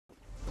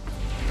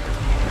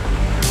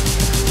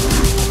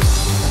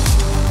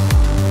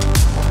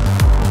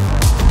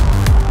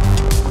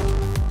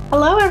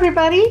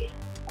everybody.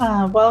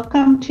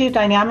 Welcome to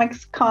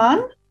Dynamics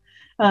Con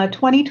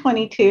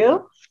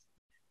 2022.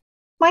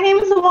 My name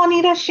is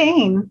Juanita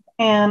Schoen,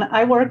 and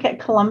I work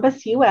at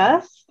Columbus,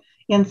 US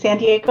in San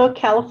Diego,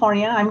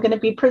 California. I'm going to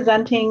be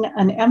presenting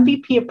an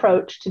MVP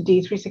approach to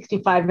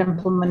D365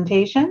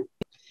 implementation.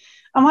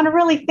 I want to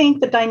really thank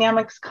the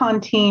Dynamics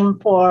Con team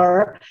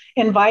for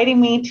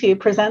inviting me to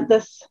present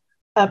this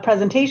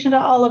presentation to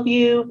all of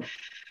you.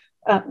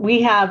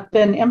 We have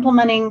been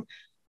implementing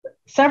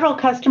several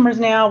customers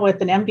now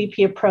with an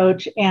MVP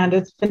approach, and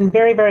it's been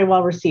very, very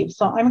well received.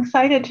 So I'm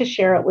excited to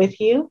share it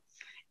with you.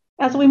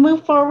 As we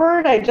move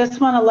forward, I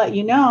just want to let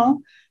you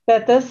know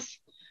that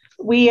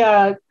we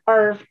are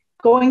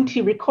going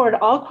to record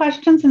all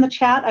questions in the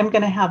chat. I'm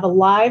going to have a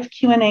live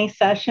Q&A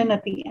session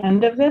at the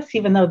end of this,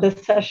 even though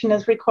this session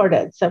is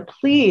recorded. So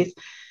please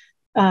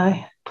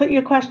put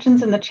your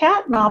questions in the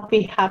chat, and I'll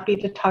be happy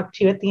to talk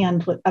to you at the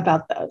end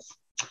about those.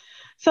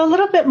 So a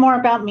little bit more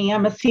about me.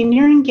 I'm a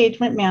senior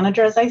engagement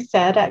manager, as I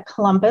said, at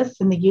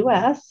Columbus in the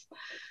US.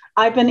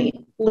 I've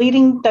been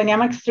leading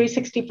Dynamics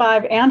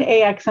 365 and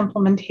AX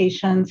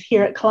implementations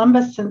here at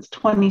Columbus since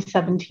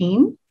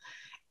 2017,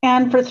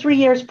 and for 3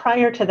 years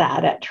prior to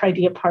that at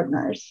Tridea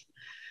Partners.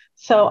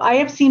 So I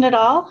have seen it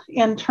all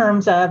in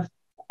terms of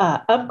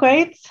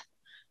upgrades,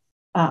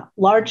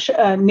 large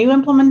new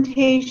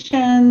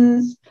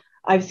implementations.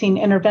 I've seen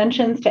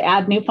interventions to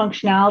add new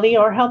functionality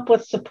or help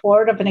with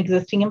support of an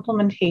existing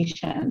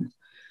implementation.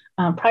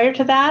 Prior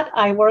to that,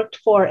 I worked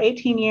for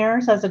 18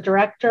 years as a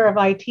director of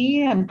IT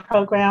and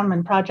program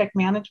and project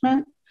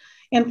management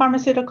in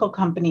pharmaceutical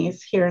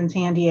companies here in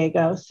San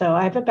Diego. So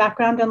I have a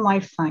background in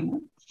life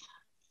science.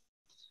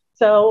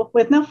 So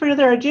with no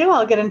further ado,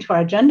 I'll get into our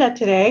agenda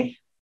today.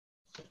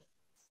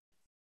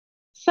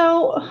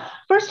 So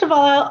first of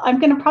all, I'm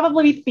going to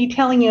probably be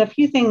telling you a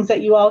few things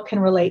that you all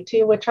can relate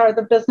to, which are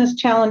the business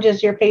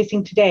challenges you're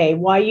facing today,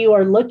 why you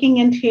are looking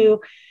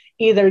into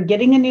either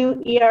getting a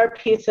new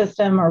ERP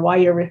system or why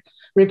you're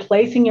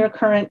replacing your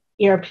current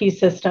ERP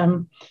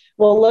system.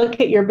 We'll look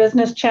at your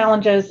business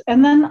challenges,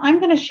 and then I'm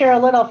going to share a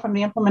little from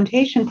the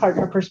implementation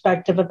partner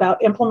perspective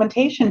about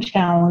implementation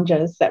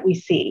challenges that we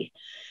see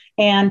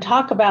and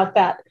talk about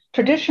that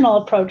traditional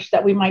approach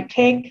that we might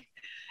take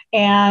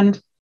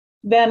and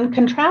then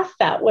contrast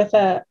that with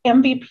a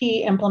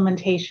MVP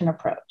implementation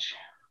approach.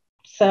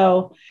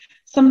 So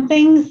some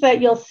things that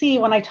you'll see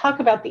when I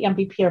talk about the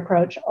MVP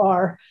approach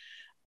are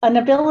an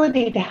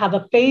ability to have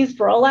a phased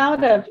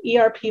rollout of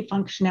ERP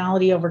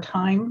functionality over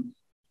time,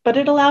 but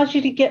it allows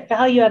you to get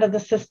value out of the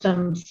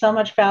system so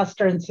much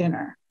faster and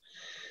sooner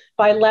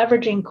by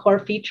leveraging core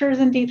features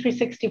in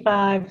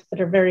D365 that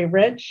are very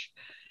rich,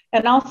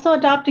 and also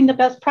adopting the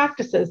best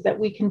practices that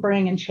we can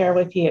bring and share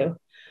with you.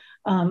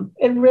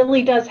 It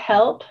really does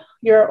help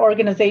your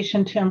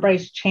organization to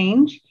embrace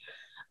change.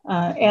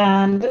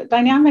 And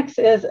Dynamics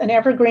is an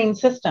evergreen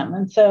system.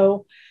 And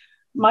so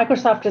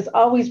Microsoft is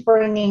always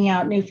bringing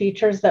out new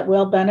features that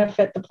will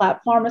benefit the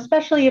platform,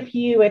 especially if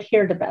you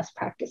adhere to best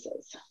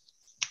practices.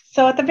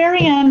 So at the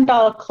very end,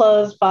 I'll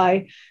close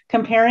by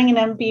comparing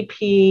an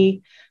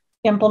MVP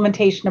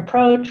implementation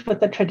approach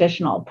with a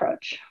traditional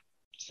approach.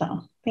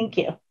 So thank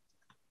you.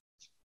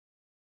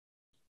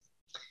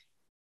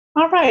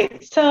 All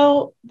right,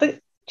 so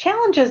the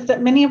challenges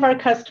that many of our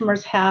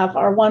customers have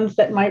are ones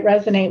that might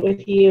resonate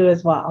with you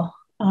as well.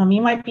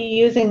 You might be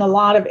using a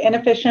lot of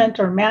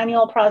inefficient or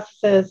manual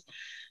processes,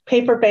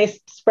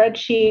 paper-based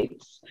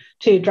spreadsheets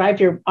to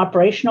drive your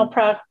operational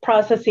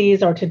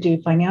processes or to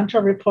do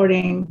financial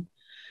reporting.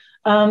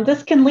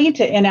 This can lead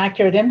to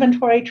inaccurate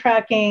inventory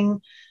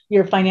tracking.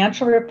 Your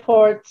financial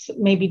reports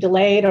may be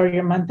delayed, or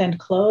your month-end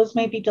close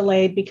may be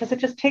delayed because it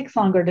just takes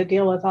longer to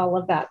deal with all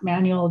of that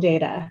manual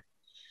data.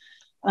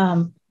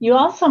 You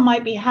also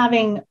might be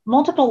having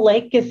multiple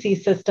legacy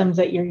systems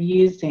that you're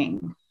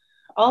using.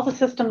 All the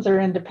systems are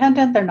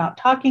independent, they're not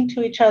talking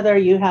to each other,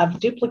 you have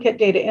duplicate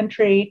data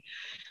entry,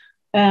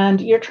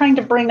 and you're trying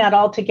to bring that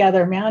all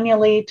together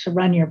manually to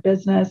run your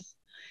business.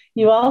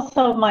 You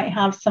also might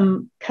have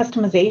some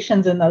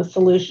customizations in those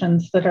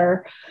solutions that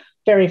are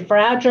very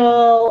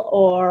fragile,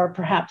 or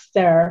perhaps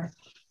they're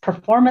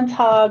performance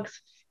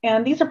hogs.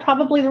 And these are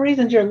probably the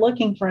reasons you're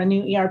looking for a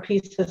new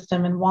ERP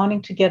system and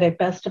wanting to get a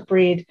best of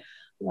breed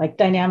like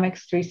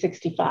Dynamics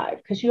 365,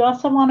 because you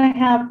also want to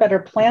have better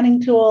planning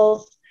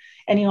tools,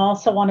 and you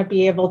also want to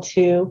be able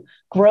to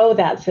grow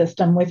that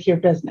system with your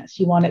business.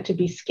 You want it to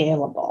be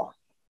scalable.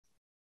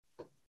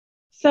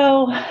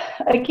 So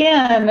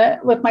again,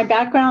 with my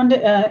background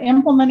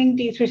implementing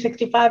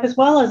D365 as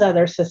well as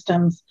other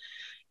systems,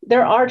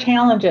 there are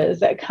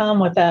challenges that come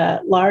with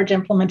a large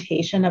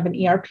implementation of an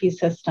ERP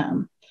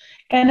system.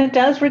 And it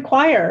does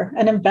require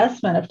an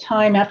investment of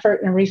time,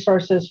 effort, and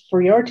resources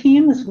for your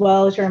team as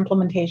well as your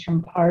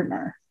implementation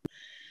partner.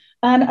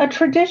 And a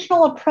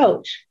traditional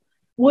approach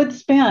would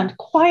spend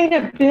quite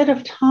a bit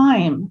of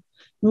time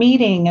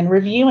meeting and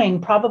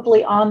reviewing,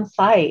 probably on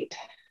site,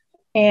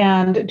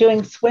 and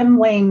doing swim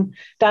lane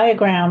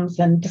diagrams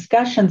and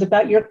discussions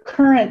about your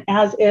current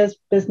as-is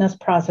business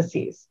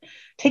processes,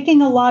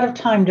 taking a lot of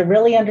time to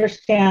really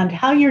understand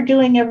how you're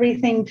doing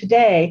everything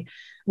today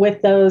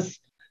with those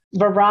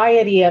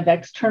variety of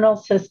external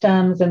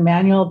systems and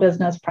manual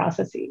business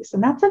processes.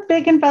 And that's a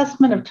big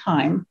investment of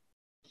time.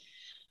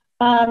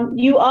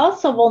 You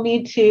also will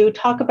need to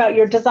talk about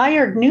your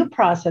desired new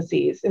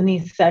processes in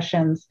these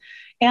sessions.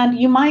 And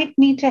you might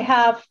need to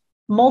have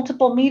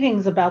multiple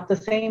meetings about the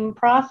same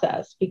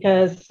process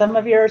because some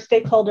of your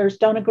stakeholders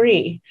don't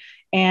agree.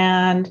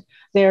 And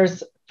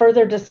there's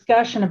further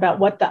discussion about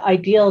what the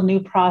ideal new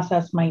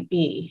process might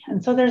be.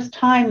 And so there's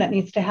time that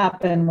needs to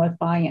happen with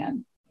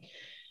buy-in.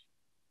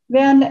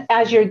 Then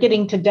as you're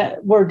getting to,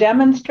 we're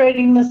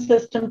demonstrating the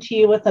system to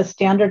you with a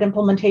standard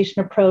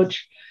implementation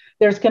approach,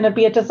 there's going to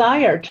be a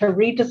desire to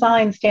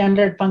redesign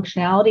standard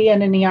functionality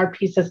in an ERP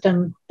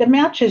system that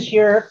matches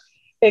your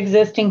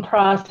existing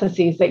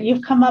processes that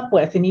you've come up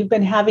with and you've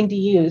been having to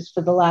use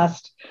for the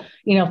last,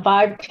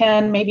 5,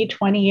 10, maybe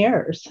 20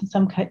 years in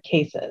some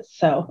cases.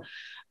 So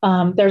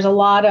there's a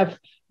lot of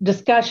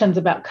discussions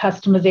about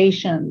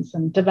customizations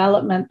and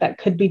development that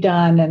could be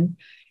done.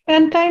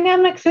 And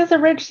Dynamics is a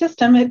rich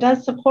system. It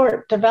does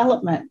support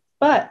development.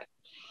 But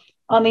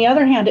on the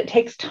other hand, it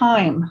takes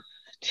time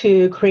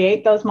to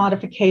create those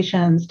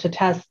modifications, to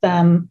test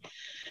them.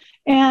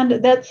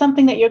 And that's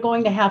something that you're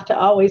going to have to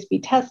always be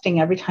testing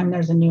every time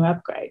there's a new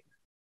upgrade.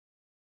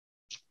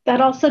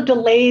 That also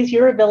delays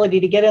your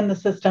ability to get in the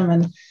system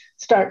and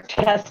start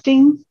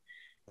testing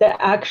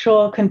the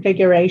actual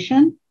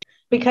configuration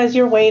because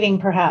you're waiting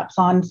perhaps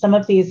on some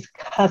of these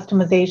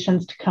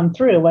customizations to come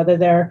through, whether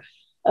they're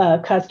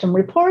custom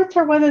reports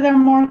or whether they're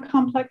more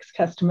complex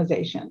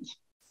customizations.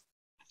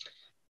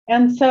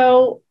 And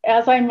so,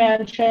 as I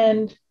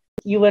mentioned,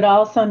 you would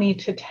also need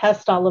to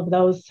test all of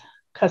those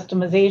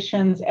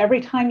customizations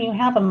every time you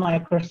have a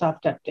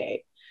Microsoft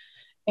update.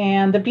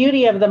 And the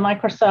beauty of the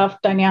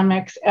Microsoft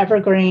Dynamics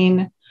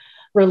Evergreen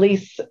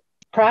release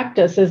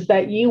practice is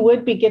that you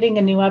would be getting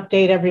a new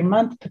update every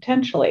month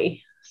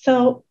potentially.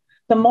 So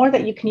the more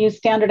that you can use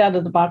standard out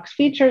of the box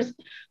features,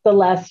 the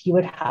less you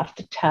would have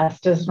to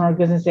test as an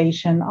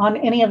organization on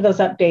any of those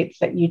updates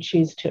that you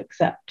choose to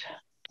accept.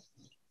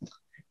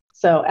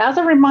 So as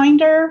a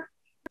reminder,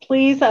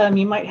 please,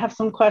 you might have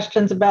some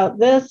questions about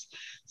this,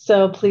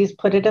 so please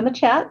put it in the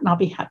chat and I'll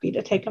be happy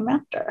to take them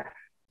after.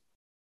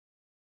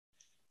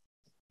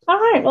 All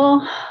right,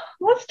 well,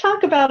 let's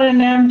talk about an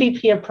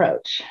MVP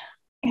approach.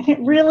 And it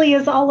really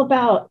is all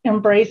about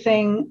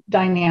embracing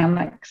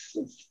Dynamics,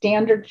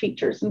 standard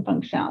features and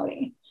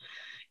functionality.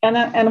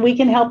 And we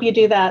can help you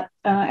do that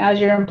as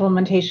your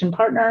implementation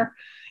partner.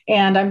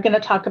 And I'm going to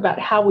talk about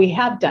how we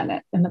have done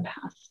it in the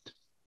past.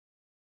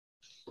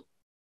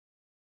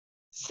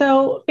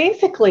 So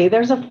basically,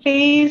 there's a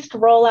phased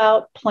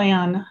rollout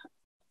plan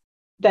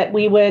that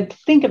we would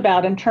think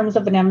about in terms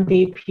of an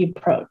MVP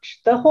approach.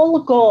 The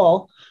whole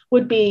goal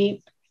would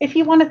be, if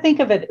you want to think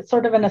of it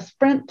sort of in a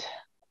sprint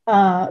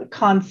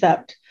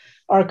concept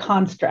or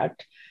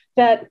construct,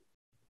 that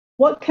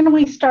what can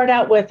we start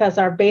out with as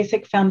our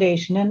basic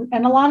foundation?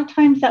 And a lot of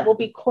times that will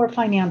be core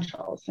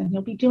financials, and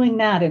you'll be doing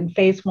that in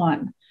phase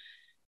 1.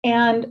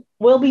 And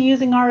we'll be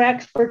using our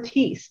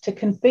expertise to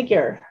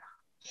configure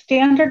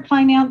standard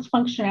finance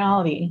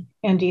functionality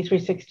in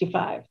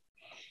D365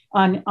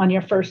 on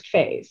your first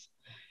phase.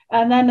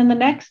 And then in the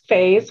next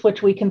phase,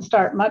 which we can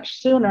start much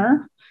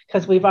sooner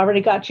because we've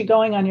already got you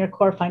going on your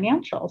core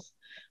financials,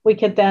 we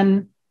could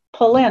then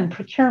pull in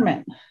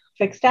procurement,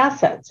 fixed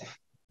assets,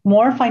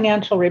 more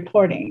financial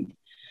reporting.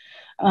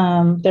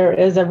 There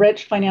is a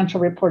rich financial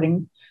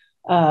reporting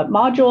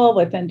module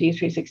within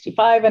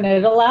D365, and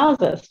it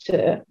allows us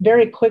to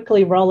very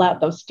quickly roll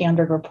out those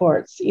standard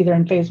reports, either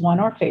in phase 1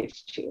 or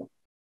phase 2.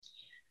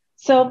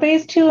 So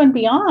phase 2 and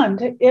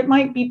beyond, it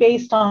might be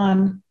based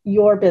on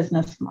your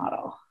business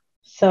model.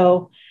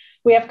 So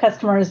we have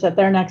customers that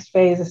their next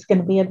phase is going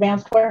to be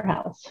advanced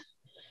warehouse.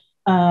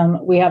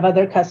 We have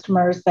other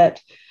customers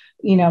that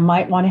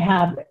might want to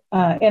have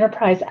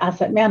enterprise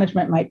asset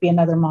management might be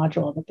another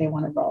module that they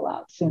want to roll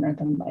out sooner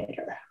than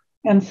later.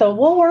 And so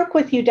we'll work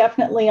with you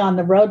definitely on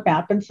the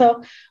roadmap. And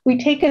so we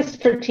take a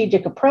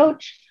strategic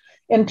approach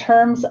in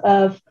terms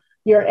of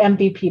your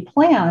MVP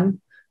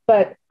plan,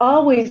 but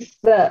always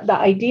the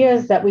idea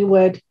is that we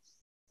would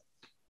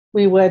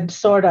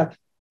sort of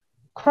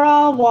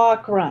crawl,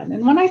 walk, run.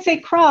 And when I say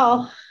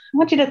crawl, I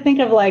want you to think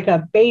of like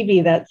a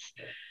baby that's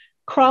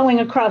crawling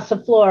across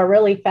the floor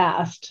really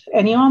fast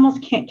and you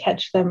almost can't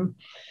catch them.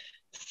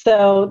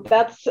 So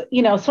that's,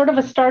 sort of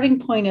a starting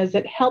point is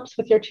it helps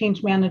with your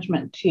change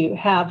management to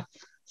have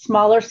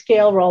smaller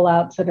scale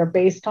rollouts that are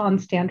based on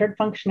standard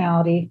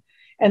functionality.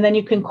 And then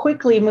you can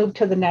quickly move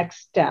to the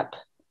next step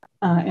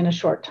in a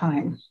short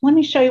time. Let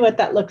me show you what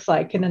that looks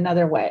like in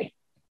another way.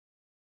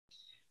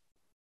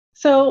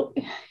 So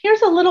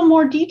here's a little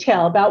more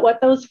detail about what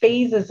those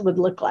phases would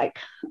look like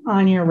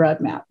on your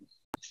roadmap.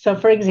 So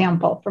for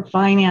example, for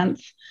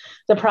finance,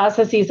 the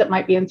processes that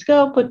might be in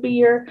scope would be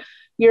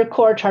your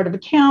core chart of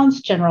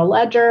accounts, general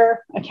ledger,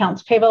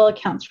 accounts payable,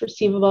 accounts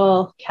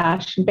receivable,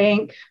 cash and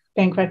bank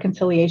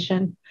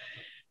reconciliation.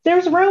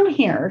 There's room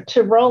here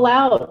to roll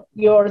out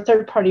your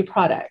third-party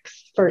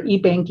products for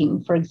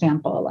e-banking, for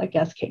example, like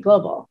SK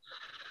Global.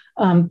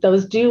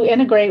 Those do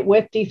integrate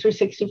with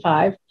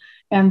D365.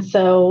 And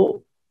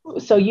so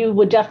you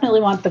would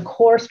definitely want the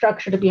core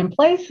structure to be in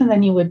place, and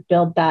then you would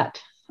build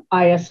that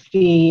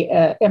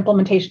ISV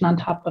implementation on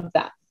top of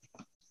that.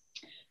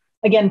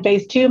 Again,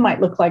 phase 2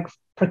 might look like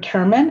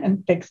procurement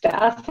and fixed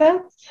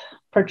assets,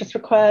 purchase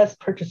requests,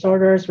 purchase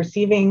orders,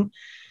 receiving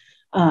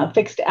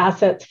fixed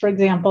assets, for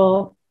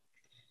example.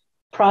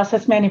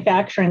 Process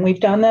manufacturing. We've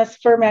done this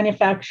for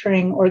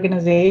manufacturing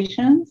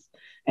organizations,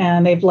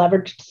 and they've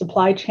leveraged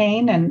supply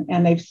chain,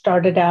 and they've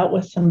started out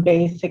with some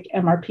basic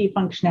MRP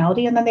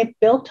functionality, and then they've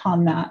built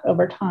on that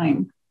over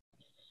time.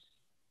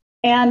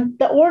 And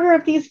the order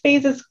of these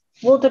phases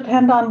will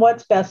depend on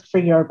what's best for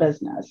your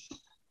business.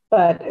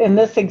 But in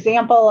this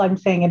example, I'm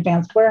saying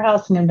advanced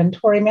warehouse and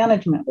inventory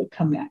management would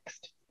come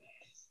next.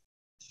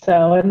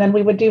 So, and then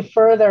we would do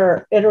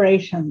further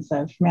iterations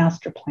of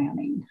master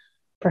planning,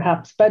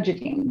 perhaps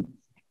budgeting.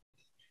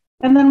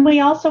 And then we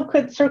also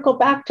could circle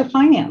back to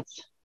finance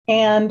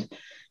and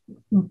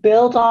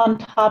build on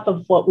top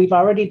of what we've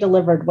already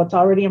delivered, what's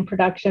already in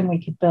production.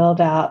 We could build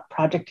out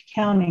project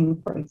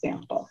accounting, for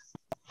example.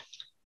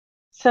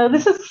 So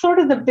this is sort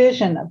of the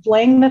vision of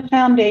laying the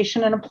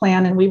foundation and a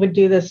plan, and we would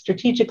do this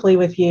strategically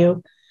with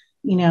you,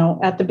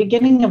 at the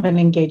beginning of an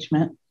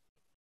engagement.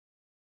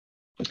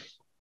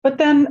 But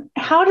then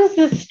how does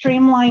this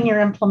streamline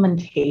your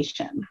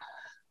implementation?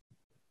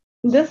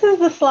 This is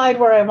the slide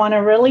where I want to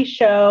really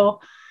show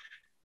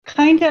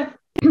kind of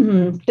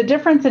the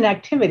difference in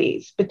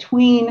activities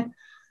between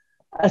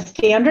a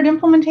standard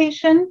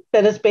implementation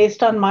that is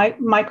based on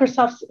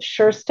Microsoft's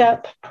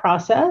SureStep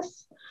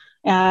process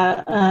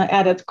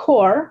at its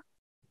core,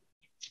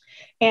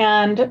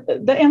 and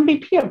the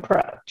MVP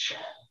approach.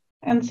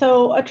 And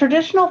so a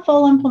traditional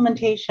full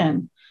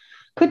implementation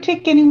could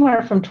take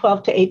anywhere from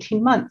 12 to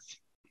 18 months,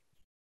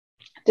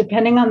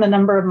 depending on the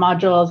number of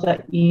modules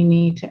that you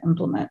need to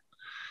implement.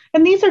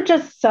 And these are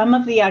just some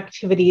of the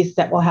activities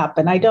that will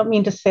happen. I don't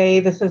mean to say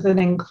this is an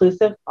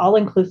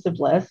all-inclusive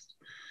list,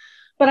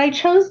 but I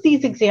chose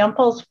these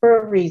examples for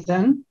a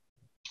reason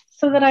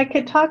so that I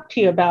could talk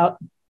to you about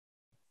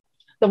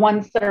the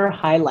ones that are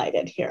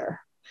highlighted here.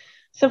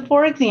 So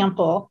for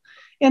example,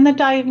 in the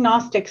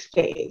diagnostics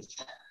phase,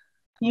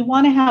 you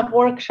want to have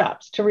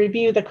workshops to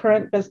review the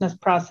current business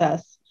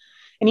process,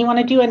 and you want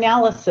to do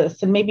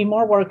analysis and maybe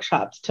more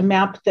workshops to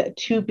map the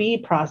to-be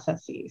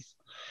processes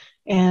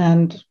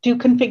and do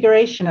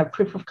configuration of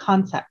proof of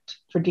concept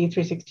for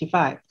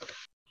D365.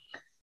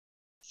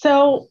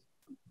 So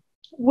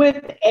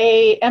with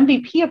a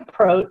MVP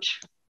approach,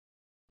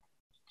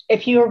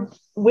 if you're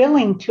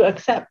willing to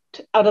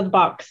accept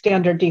out-of-the-box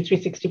standard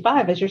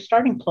D365 as your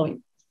starting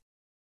point,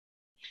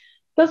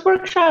 those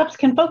workshops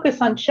can focus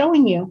on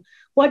showing you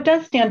what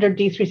does standard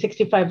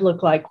D365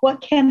 look like?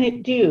 What can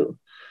it do?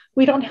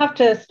 We don't have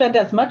to spend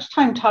as much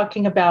time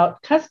talking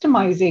about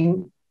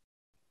customizing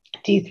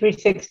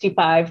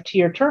D365 to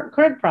your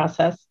current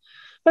process,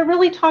 but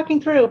really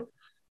talking through,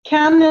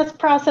 can this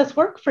process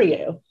work for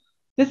you?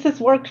 This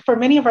has worked for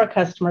many of our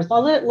customers.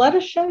 Let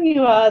us show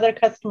you how other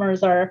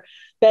customers are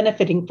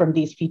benefiting from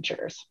these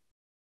features.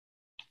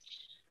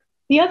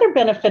 The other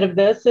benefit of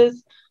this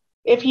is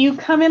if you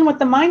come in with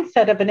the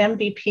mindset of an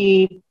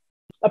MVP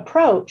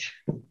approach,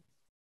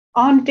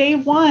 on day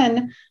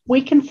one,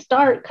 we can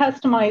start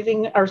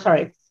configuring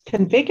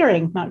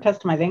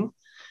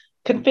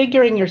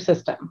your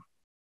system.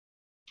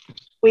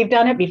 We've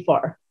done it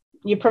before.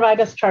 You provide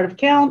us chart of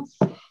accounts,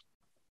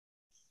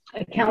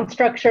 account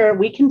structure.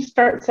 We can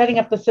start setting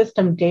up the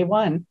system day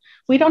one.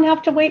 We don't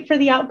have to wait for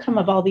the outcome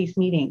of all these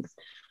meetings.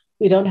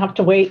 We don't have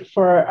to wait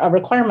for a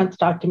requirements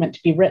document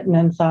to be written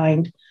and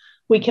signed.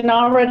 We can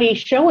already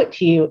show it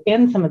to you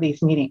in some of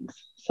these meetings.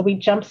 So we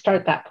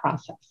jumpstart that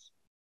process.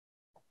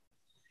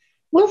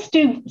 We'll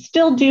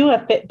still do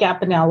a fit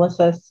gap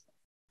analysis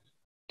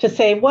to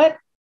say what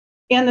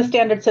in the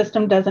standard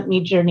system doesn't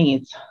meet your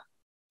needs.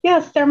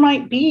 Yes, there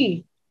might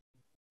be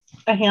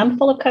a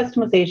handful of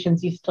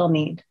customizations you still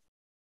need,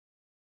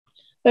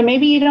 but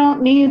maybe you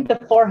don't need the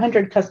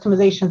 400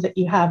 customizations that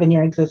you have in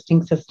your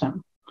existing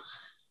system.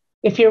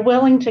 If you're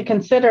willing to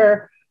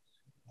consider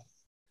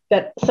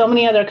that so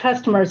many other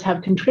customers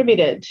have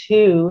contributed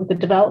to the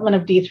development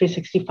of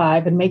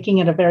D365 and making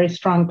it a very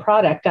strong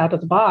product out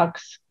of the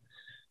box,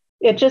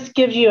 it just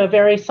gives you a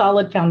very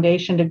solid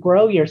foundation to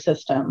grow your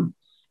system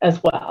as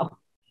well.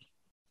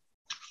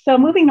 So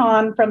moving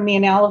on from the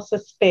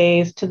analysis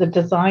phase to the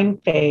design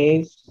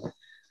phase,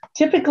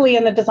 typically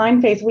in the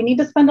design phase, we need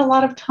to spend a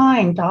lot of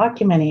time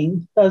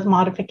documenting those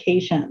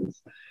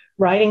modifications,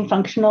 writing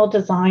functional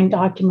design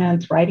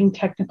documents, writing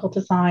technical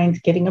designs,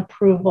 getting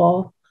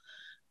approval,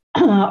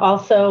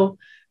 also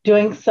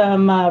doing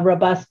some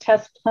robust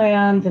test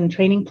plans and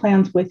training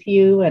plans with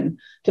you and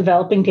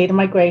developing data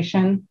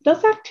migration.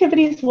 Those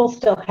activities will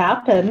still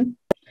happen.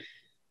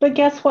 But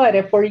guess what?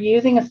 If we're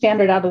using a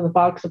standard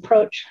out-of-the-box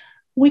approach,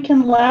 we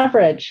can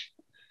leverage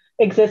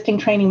existing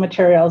training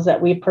materials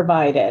that we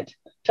provided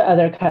to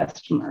other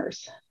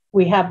customers.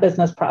 We have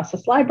business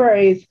process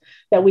libraries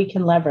that we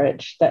can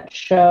leverage that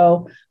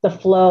show the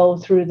flow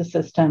through the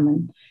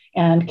system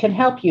and can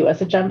help you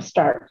as a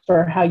jumpstart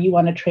for how you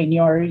want to train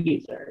your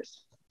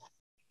users.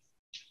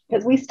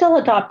 Because we still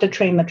adopt a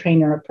train the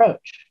trainer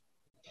approach.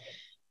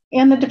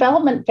 In the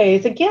development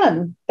phase,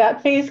 again,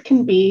 that phase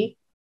can be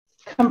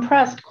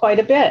compressed quite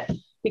a bit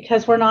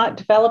because we're not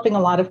developing a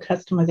lot of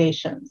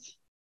customizations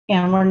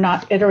and we're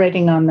not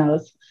iterating on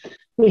those.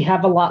 We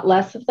have a lot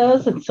less of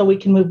those, and so we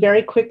can move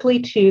very quickly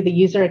to the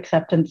user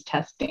acceptance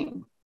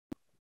testing.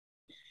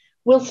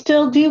 We'll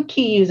still do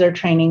key user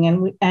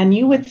training and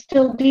you would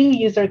still do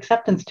user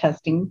acceptance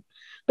testing,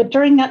 but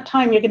during that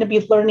time, you're going to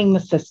be learning the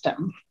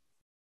system.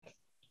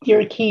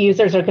 Your key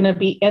users are going to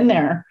be in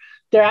there.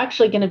 They're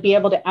actually going to be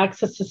able to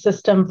access the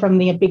system from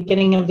the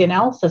beginning of the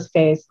analysis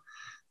phase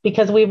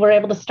because we were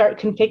able to start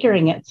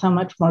configuring it so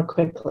much more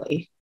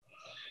quickly.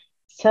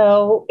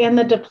 So in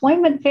the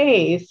deployment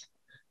phase,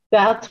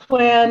 that's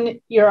when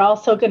you're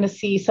also going to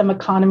see some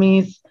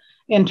economies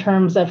in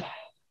terms of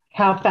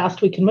how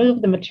fast we can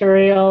move. The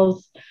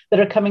materials that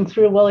are coming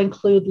through will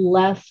include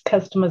less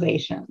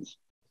customizations.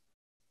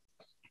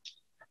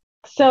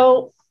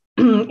 So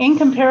in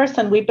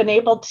comparison, we've been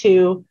able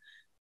to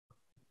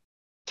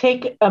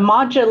take a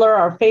modular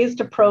or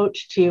phased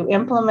approach to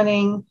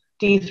implementing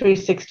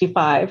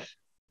D365.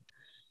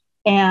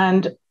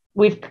 And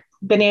we've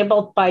been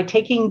able, by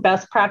taking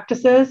best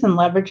practices and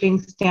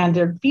leveraging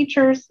standard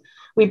features,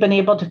 we've been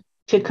able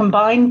to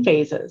combine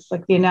phases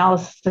like the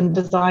analysis and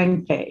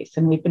design phase.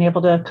 And we've been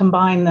able to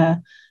combine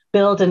the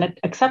build and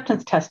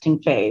acceptance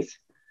testing phase.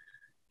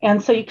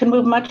 And so you can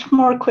move much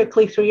more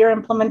quickly through your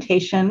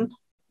implementation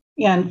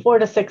in 4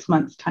 to 6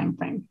 months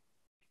timeframe.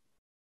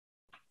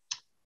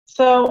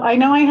 So I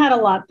know I had a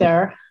lot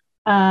there.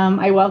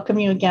 I welcome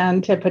you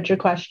again to put your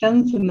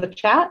questions in the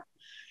chat,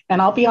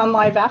 and I'll be on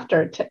live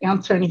after to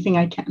answer anything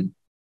I can.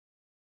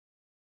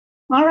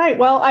 All right,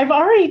 well, I've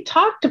already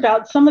talked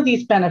about some of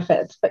these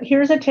benefits, but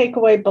here's a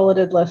takeaway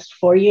bulleted list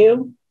for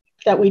you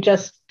that we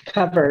just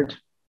covered.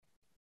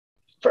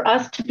 For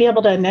us to be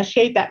able to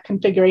initiate that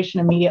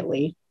configuration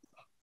immediately,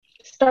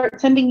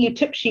 start sending you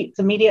tip sheets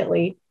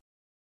immediately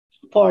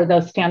for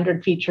those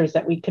standard features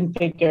that we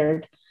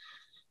configured.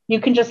 You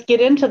can just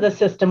get into the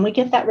system. We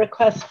get that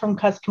request from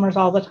customers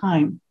all the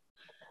time.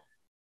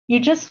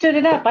 You just stood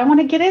it up. I want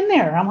to get in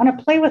there. I want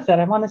to play with it.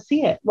 I want to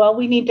see it. Well,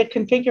 we need to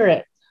configure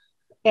it.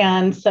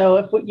 And so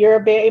if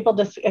you're able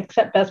to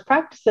accept best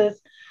practices,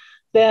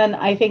 then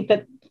I think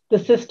that the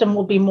system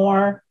will be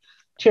more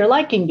to your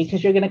liking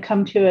because you're going to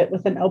come to it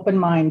with an open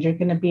mind. You're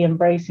going to be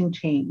embracing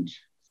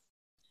change.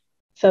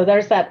 So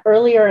there's that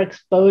earlier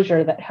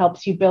exposure that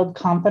helps you build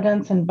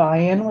confidence and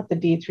buy-in with the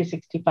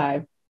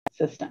D365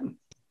 system.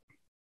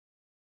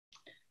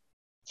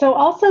 So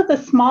also the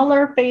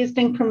smaller phased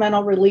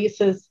incremental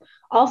releases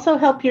also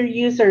help your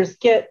users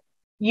get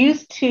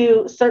used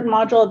to a certain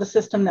module of the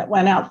system that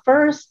went out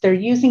first. They're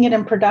using it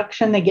in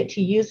production. They get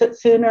to use it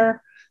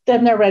sooner.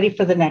 Then they're ready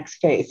for the next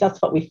phase.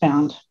 That's what we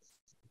found.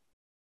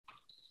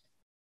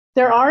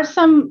 There are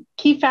some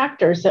key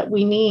factors that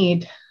we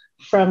need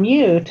from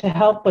you to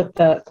help with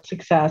the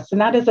success, and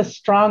that is a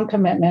strong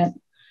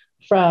commitment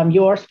from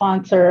your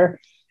sponsor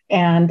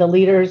and the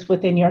leaders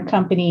within your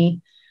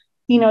company,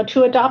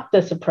 to adopt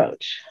this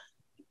approach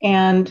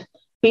and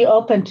be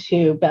open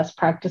to best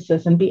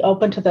practices and be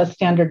open to those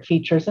standard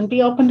features and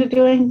be open to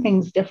doing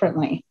things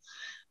differently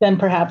than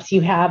perhaps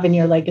you have in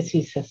your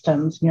legacy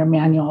systems and your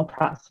manual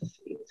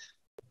processes.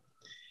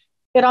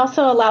 It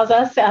also allows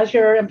us as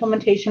your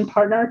implementation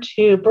partner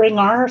to bring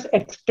our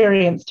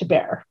experience to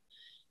bear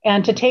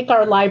and to take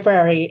our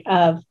library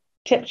of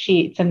tip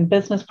sheets and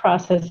business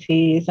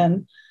processes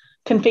and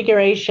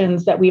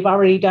configurations that we've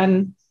already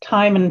done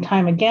time and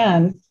time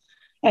again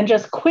and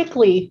just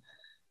quickly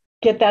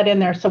get that in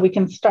there so we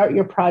can start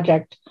your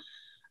project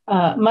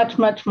much,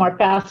 much more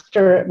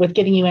faster with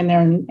getting you in there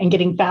and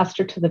getting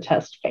faster to the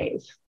test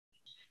phase.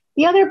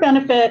 The other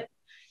benefit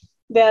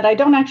that I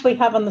don't actually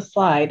have on the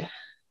slide,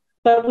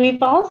 but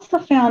we've also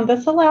found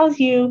this allows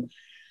you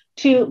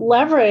to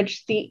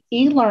leverage the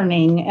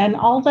e-learning and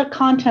all the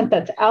content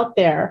that's out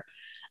there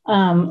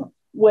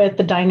with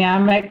the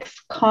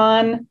Dynamics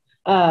Con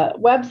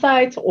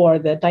websites or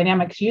the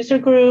Dynamics user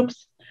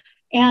groups.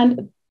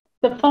 And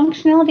the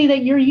functionality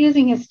that you're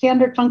using is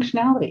standard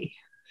functionality.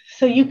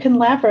 So you can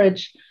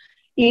leverage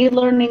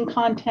e-learning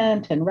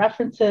content and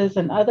references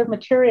and other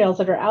materials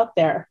that are out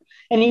there.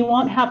 And you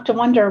won't have to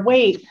wonder,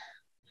 wait,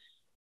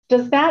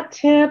 does that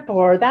tip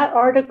or that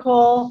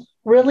article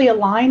really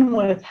align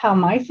with how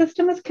my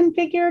system is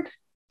configured?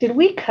 Did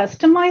we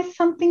customize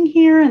something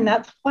here? And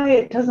that's why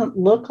it doesn't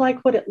look like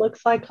what it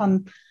looks like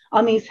on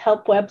these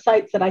help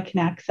websites that I can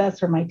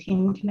access or my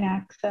team can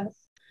access.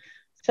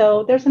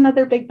 So there's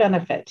another big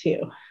benefit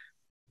too.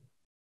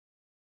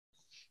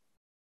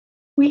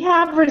 We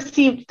have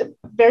received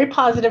very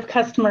positive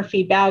customer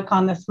feedback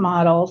on this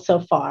model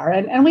so far,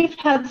 and we've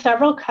had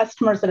several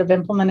customers that have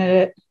implemented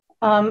it.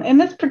 In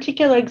this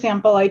particular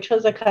example, I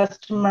chose a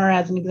customer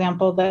as an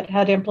example that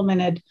had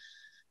implemented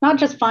not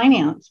just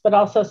finance, but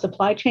also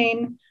supply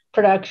chain,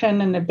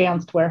 production, and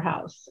advanced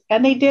warehouse.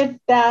 And they did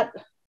that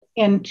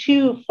in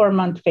 2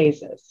 4-month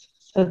phases.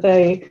 So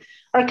they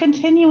are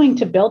continuing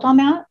to build on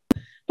that.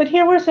 But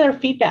here was their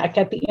feedback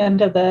at the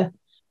end of the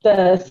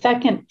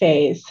second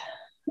phase,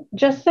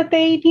 just that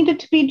they needed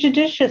to be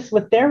judicious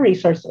with their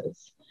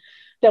resources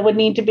that would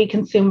need to be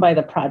consumed by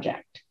the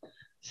project.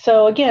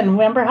 So again,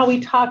 remember how we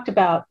talked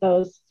about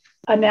those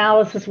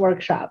analysis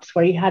workshops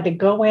where you had to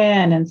go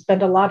in and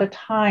spend a lot of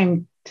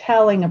time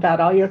telling about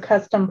all your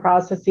custom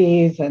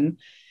processes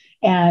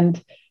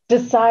and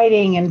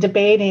deciding and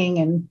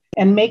debating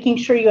and making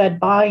sure you had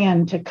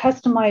buy-in to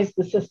customize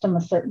the system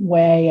a certain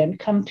way and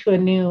come to a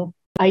new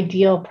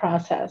ideal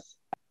process.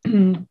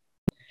 The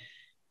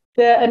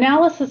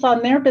analysis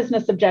on their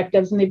business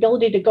objectives and the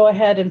ability to go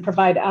ahead and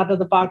provide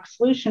out-of-the-box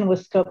solution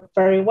was scoped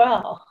very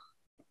well.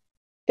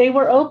 They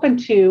were open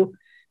to,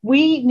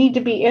 we need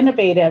to be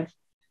innovative.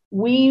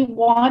 We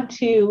want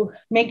to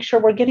make sure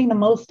we're getting the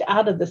most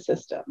out of the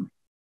system.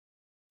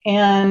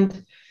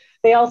 And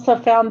they also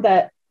found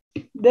that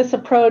this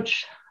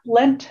approach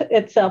lent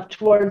itself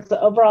towards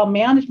the overall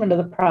management of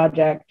the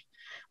project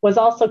was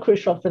also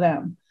crucial for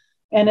them.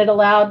 And it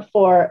allowed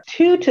for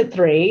 2 to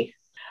 3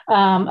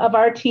 of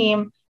our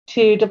team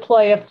to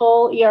deploy a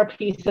full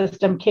ERP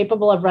system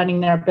capable of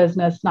running their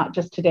business, not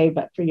just today,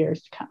 but for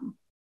years to come.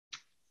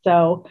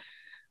 So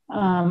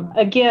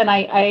again,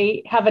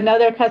 I have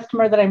another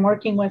customer that I'm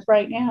working with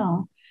right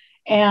now,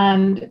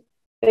 and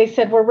they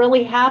said, we're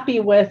really happy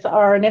with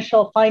our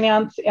initial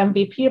finance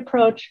MVP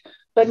approach,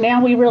 but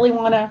now we really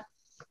want to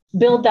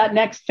build that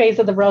next phase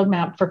of the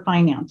roadmap for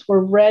finance. We're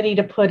ready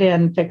to put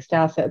in fixed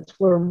assets.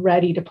 We're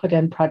ready to put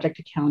in project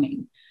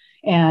accounting.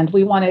 And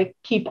we want to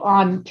keep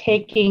on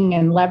taking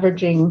and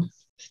leveraging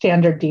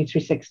standard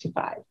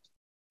D365.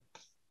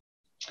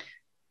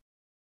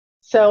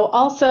 So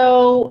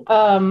also,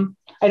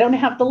 I don't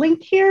have the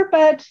link here,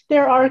 but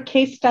there are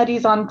case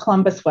studies on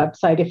Columbus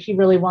website if you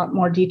really want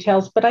more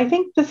details. But I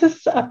think this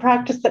is a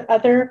practice that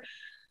other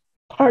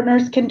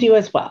partners can do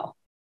as well.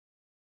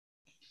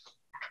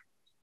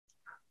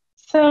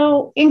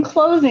 So in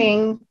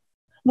closing,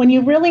 when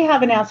you really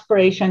have an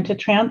aspiration to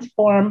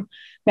transform,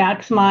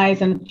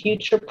 maximize, and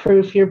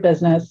future-proof your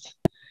business,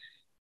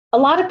 a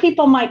lot of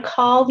people might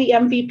call the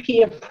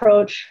MVP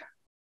approach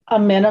a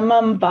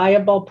minimum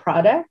viable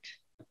product.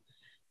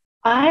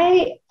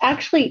 I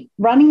actually,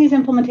 running these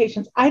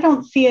implementations, I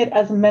don't see it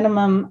as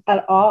minimum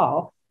at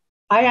all.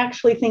 I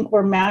actually think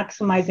we're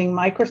maximizing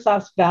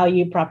Microsoft's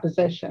value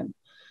proposition.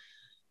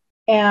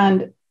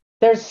 And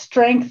there's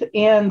strength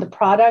in the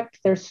product,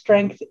 there's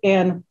strength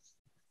in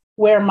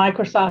where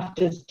Microsoft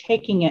is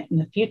taking it in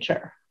the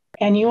future.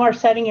 And you are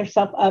setting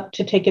yourself up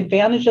to take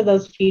advantage of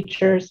those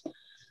features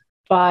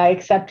by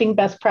accepting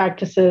best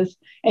practices.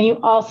 And you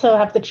also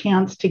have the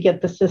chance to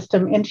get the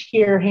system into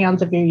your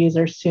hands of your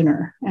users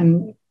sooner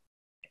and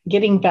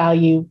getting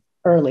value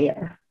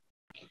earlier.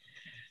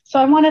 So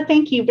I want to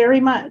thank you very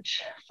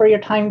much for your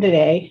time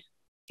today.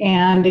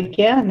 And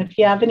again, if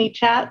you have any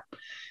chat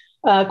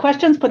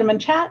questions, put them in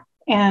chat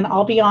and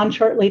I'll be on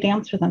shortly to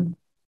answer them.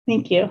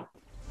 Thank you.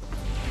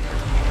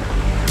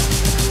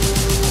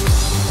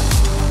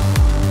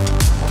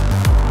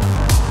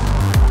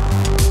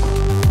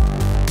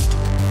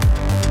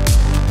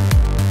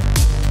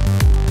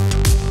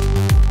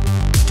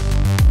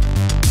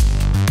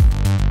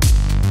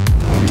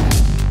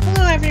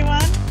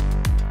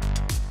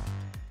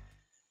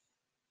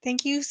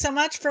 Thank you so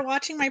much for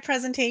watching my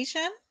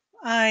presentation.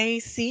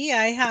 I see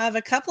I have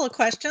a couple of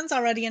questions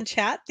already in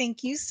chat.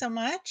 Thank you so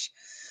much.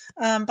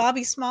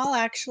 Bobby Small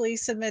actually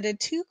submitted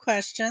 2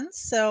 questions,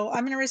 so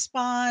I'm going to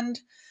respond.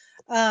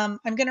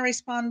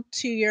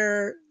 To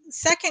your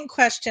second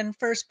question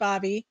first,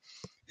 Bobby.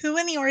 Who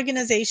in the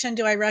organization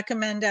do I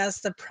recommend as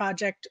the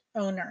project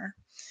owner?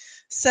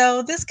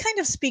 So this kind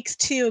of speaks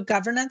to a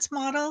governance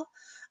model,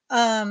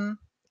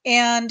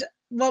 and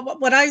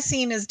what I've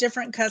seen is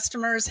different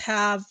customers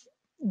have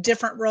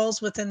different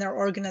roles within their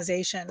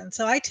organization. And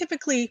so I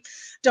typically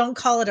don't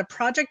call it a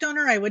project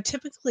owner. I would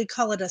typically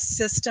call it a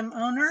system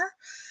owner.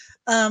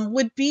 And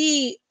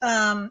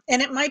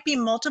it might be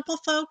multiple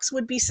folks,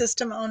 would be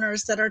system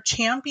owners that are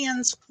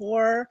champions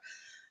for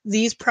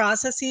these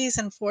processes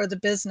and for the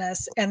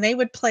business, and they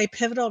would play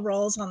pivotal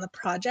roles on the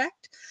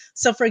project.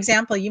 So for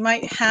example, you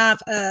might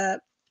have a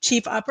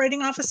chief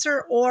operating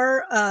officer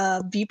or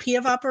a VP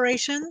of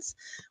operations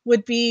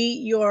would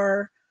be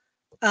your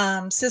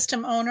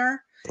system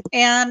owner,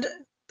 and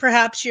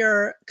perhaps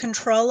your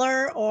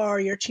controller or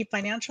your chief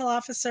financial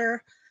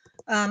officer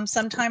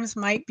sometimes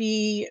might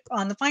be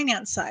on the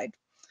finance side.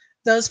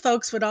 Those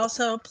folks would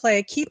also play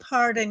a key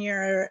part in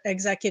your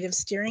executive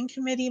steering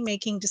committee,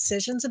 making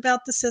decisions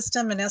about the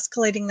system and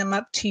escalating them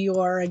up to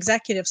your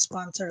executive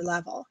sponsor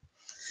level.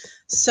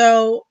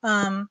 So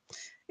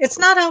it's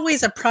not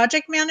always a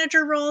project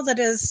manager role that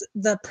is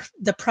the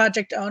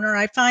project owner.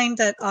 I find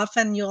that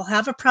often you'll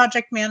have a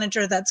project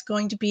manager that's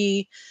going to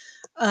be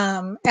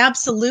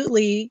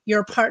absolutely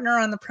your partner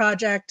on the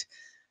project,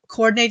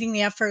 coordinating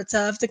the efforts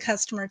of the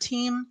customer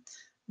team.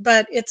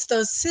 but it's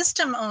those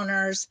system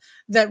owners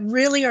that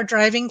really are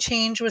driving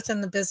change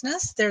within the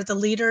business. They're the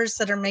leaders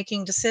that are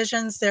making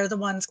decisions. They're the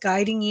ones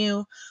guiding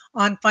you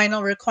on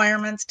final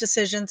requirements,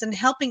 decisions, and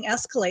helping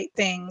escalate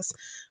things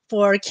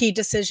for key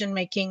decision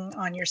making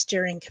on your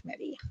steering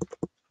committee.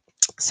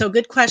 So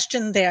good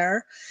question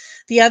there.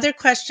 The other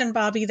question,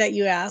 Bobby, that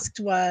you asked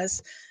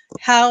was,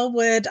 how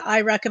would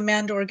I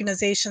recommend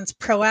organizations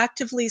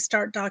proactively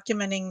start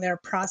documenting their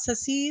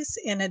processes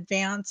in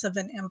advance of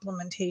an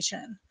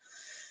implementation?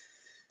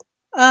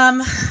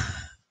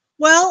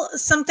 Well,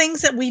 some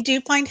things that we do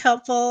find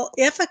helpful,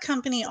 if a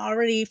company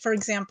already, for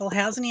example,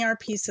 has an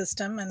ERP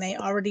system and they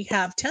already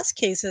have test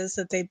cases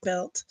that they've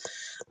built,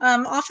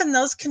 often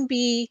those can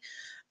be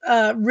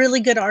really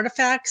good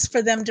artifacts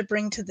for them to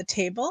bring to the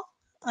table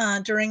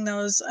during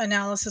those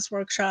analysis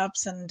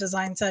workshops and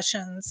design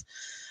sessions.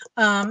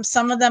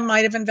 Some of them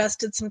might have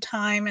invested some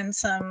time in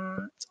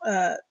some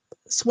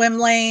swim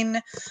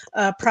lane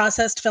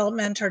process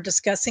development or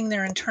discussing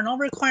their internal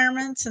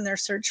requirements and their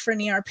search for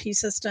an ERP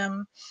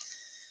system.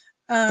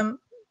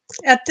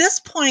 At this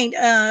point,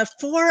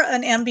 for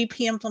an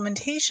MVP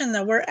implementation,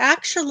 though, we're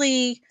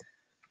actually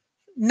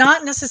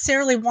not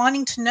necessarily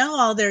wanting to know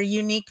all their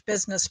unique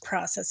business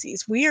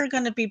processes. We are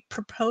going to be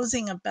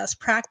proposing a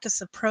best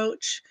practice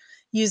approach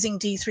using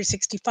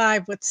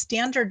D365 with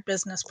standard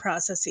business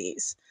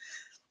processes.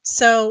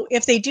 So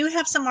if they do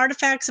have some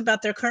artifacts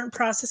about their current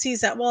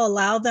processes, that will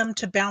allow them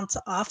to bounce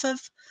off of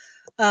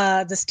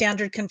the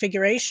standard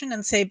configuration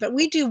and say, but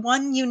we do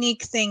one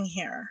unique thing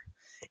here.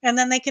 And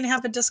then they can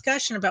have a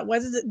discussion about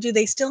whether do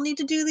they still need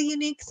to do the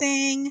unique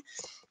thing?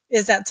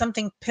 Is that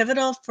something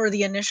pivotal for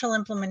the initial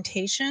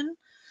implementation?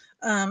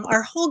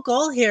 Our whole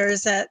goal here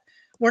is that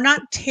we're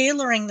not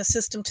tailoring the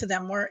system to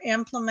them. We're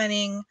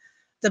implementing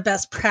the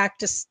best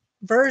practice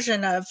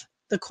version of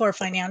the core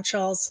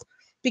financials,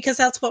 because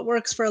that's what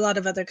works for a lot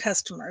of other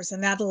customers,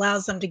 and that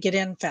allows them to get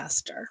in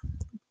faster.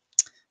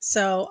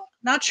 So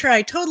not sure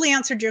I totally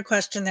answered your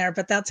question there,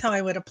 but that's how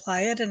I would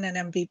apply it in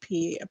an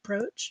MVP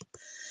approach.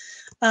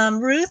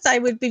 Ruth, I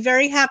would be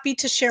very happy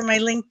to share my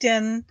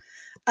LinkedIn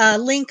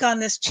link on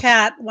this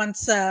chat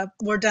once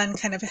we're done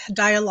kind of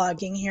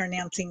dialoguing here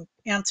and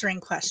answering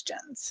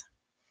questions.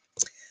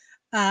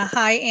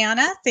 Hi,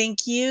 Anna.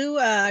 Thank you.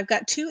 I've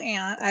got two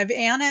Ann. I have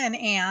Anna and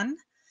Ann.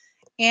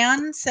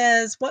 Ann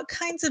says, what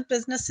kinds of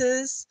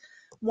businesses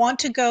want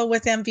to go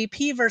with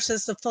MVP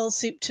versus the full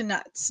soup to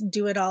nuts,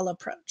 do it all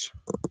approach?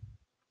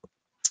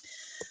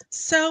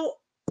 So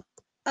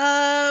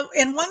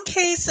in one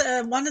case,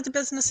 one of the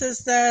businesses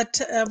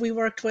that we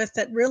worked with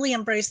that really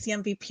embraced the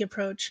MVP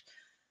approach,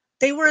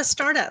 they were a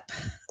startup.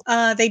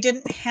 They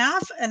didn't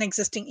have an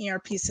existing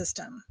ERP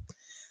system.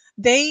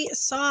 They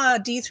saw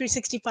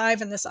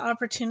D365 and this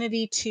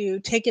opportunity to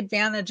take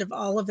advantage of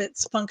all of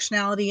its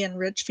functionality and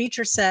rich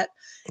feature set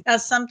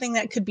as something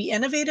that could be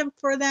innovative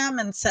for them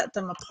and set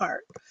them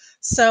apart.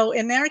 So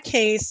in their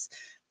case,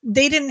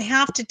 they didn't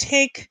have to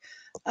take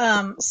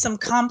some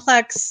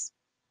complex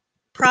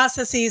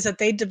processes that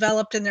they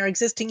developed in their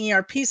existing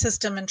ERP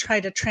system and try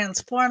to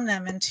transform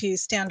them into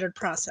standard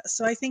process.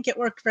 So I think it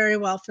worked very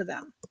well for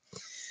them.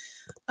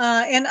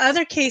 In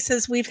other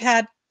cases, we've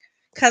had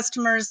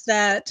customers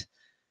that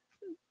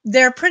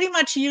they're pretty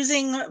much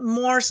using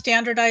more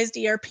standardized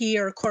ERP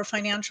or core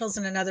financials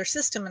in another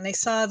system, and they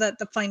saw that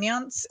the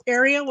finance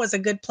area was a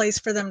good place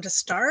for them to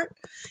start,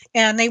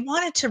 and they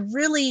wanted to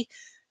really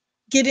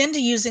get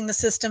into using the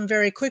system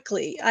very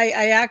quickly.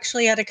 I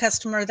actually had a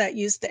customer that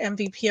used the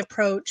MVP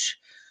approach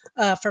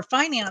for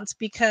finance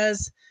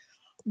because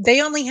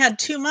they only had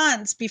 2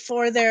 months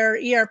before their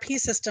ERP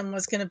system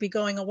was going to be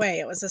going away.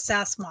 It was a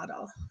SaaS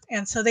model,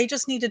 and so they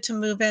just needed to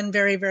move in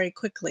very, very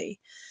quickly.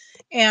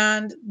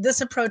 And this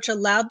approach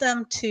allowed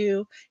them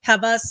to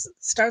have us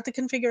start the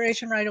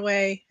configuration right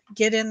away,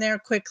 get in there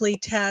quickly,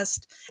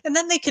 test, and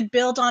then they could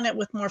build on it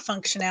with more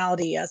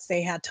functionality as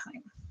they had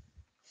time.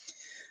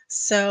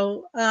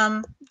 So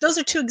those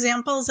are two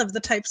examples of the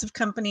types of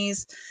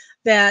companies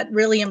that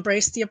really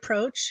embrace the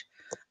approach.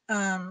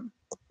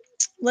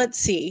 Let's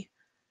see.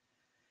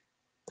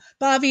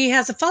 Bobby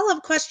has a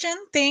follow-up question.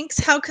 Thanks.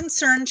 How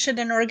concerned should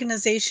an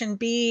organization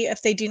be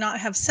if they do not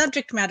have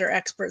subject matter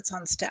experts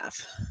on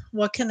staff?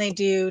 What can they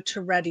do to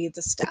ready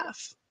the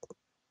staff?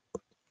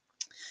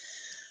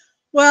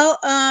 Well,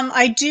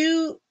 I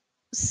do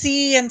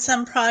see in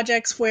some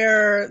projects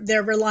where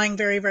they're relying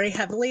very, very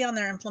heavily on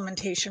their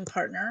implementation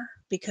partner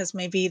because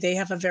maybe they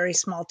have a very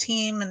small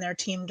team and their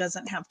team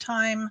doesn't have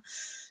time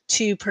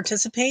to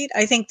participate.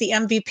 I think the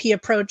MVP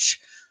approach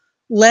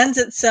lends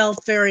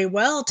itself very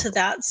well to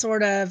that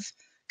sort of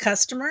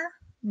customer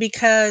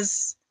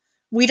because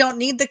we don't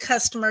need the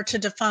customer to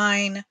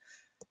define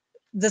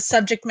the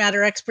subject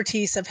matter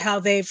expertise of how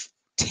they've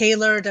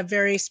tailored a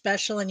very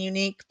special and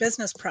unique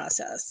business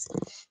process.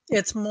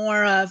 It's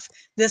more of,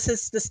 this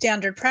is the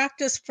standard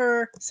practice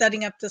for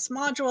setting up this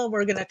module.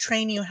 We're going to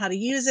train you how to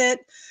use it.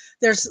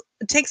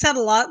 It takes out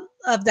a lot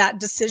of that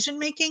decision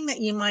making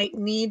that you might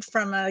need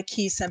from a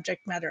key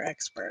subject matter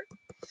expert.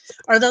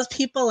 Are those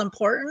people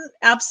important?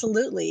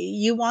 Absolutely.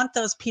 You want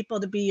those people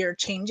to be your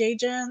change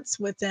agents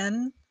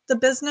within the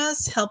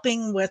business,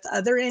 helping with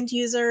other end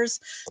users,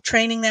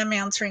 training them,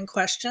 answering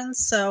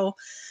questions. So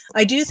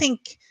I do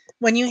think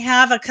when you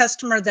have a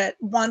customer that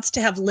wants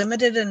to have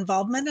limited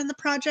involvement in the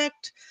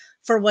project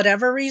for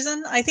whatever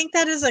reason, I think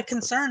that is a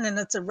concern and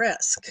it's a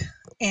risk.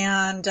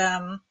 And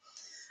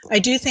I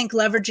do think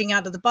leveraging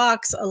out of the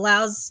box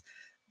allows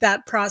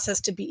that process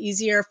to be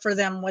easier for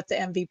them with the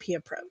MVP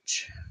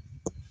approach.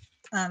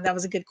 That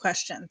was a good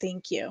question.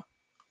 Thank you.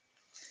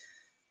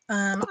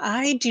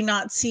 I do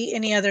not see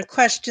any other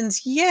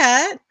questions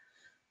yet.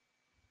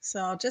 So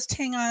I'll just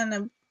hang on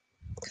a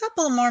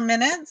couple more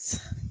minutes.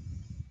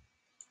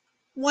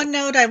 One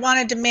note I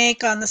wanted to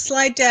make on the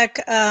slide deck,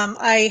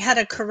 I had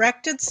a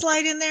corrected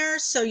slide in there.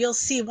 So you'll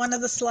see one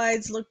of the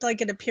slides looked like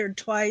it appeared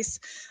twice.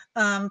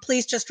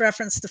 Please just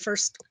reference the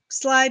first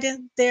slide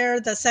in there.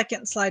 The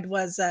second slide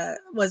was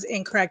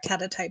incorrect,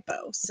 had a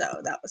typo. So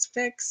that was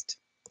fixed.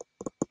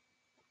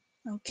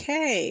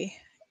 Okay.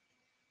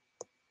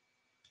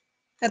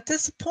 At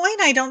this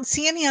point, I don't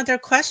see any other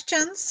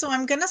questions, so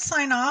I'm going to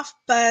sign off,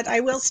 but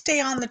I will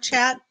stay on the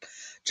chat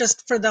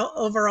just for the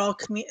overall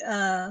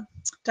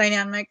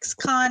Dynamics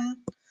Con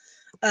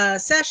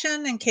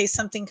session in case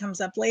something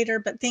comes up later.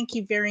 But thank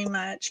you very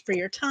much for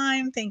your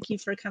time. Thank you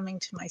for coming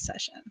to my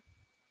session.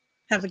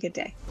 Have a good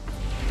day.